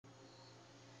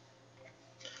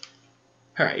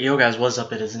Alright, yo guys, what's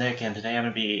up? It is Nick, and today I'm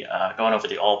going to be going over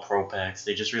the All-Pro packs.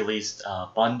 They just released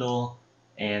bundle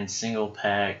and single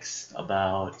packs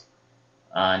about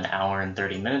an hour and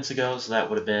 30 minutes ago, so that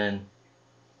would have been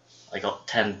like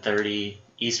 10:30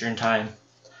 Eastern time.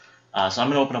 So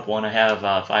I'm going to open up one. I have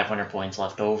 500 points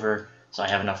left over, so I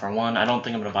have enough for one. I don't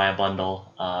think I'm going to buy a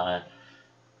bundle.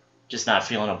 Just not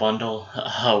feeling a bundle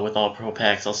with All-Pro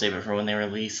packs. I'll save it for when they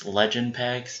release Legend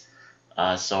packs.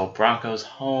 So Broncos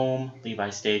home, Levi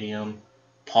Stadium,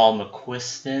 Paul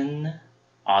McQuiston,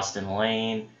 Austin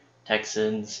Lane,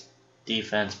 Texans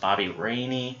defense, Bobby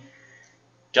Rainey,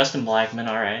 Justin Blackman,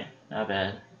 alright, not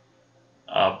bad.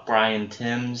 Brian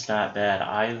Timms, not bad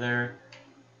either.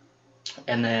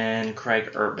 And then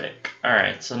Craig Urbick.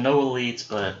 Alright, so no elites,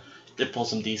 but did pull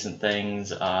some decent things.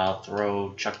 Chuck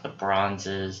the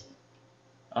bronzes.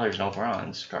 Oh, there's no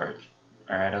bronze cards.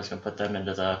 Alright, I was going to put them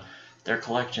into their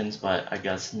collections, but I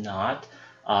guess not.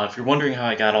 If you're wondering how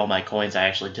I got all my coins, I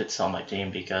actually did sell my team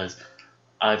because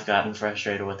I've gotten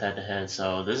frustrated with head-to-head,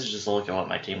 so this is just a look at what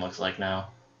my team looks like now.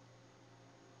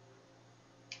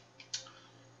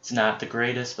 It's not the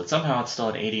greatest, but somehow it's still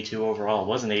an 82 overall. It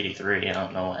was an 83. I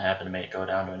don't know what happened to make it go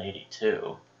down to an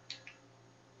 82.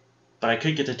 But I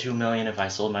could get to 2 million if I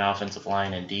sold my offensive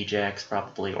line and D-Jacks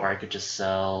probably, or I could just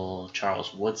sell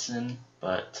Charles Woodson,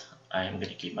 but I am going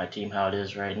to keep my team how it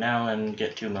is right now and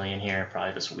get 2 million here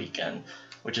probably this weekend,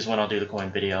 which is when I'll do the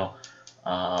coin video.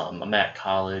 I'm at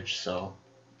college, so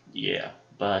yeah,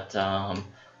 but I'm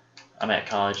at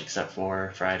college except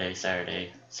for Friday,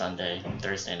 Saturday, Sunday, and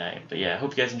Thursday night. But yeah, I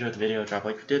hope you guys enjoyed the video. Drop a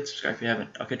like if you did, subscribe if you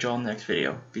haven't. I'll catch you all in the next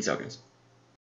video. Peace out, guys.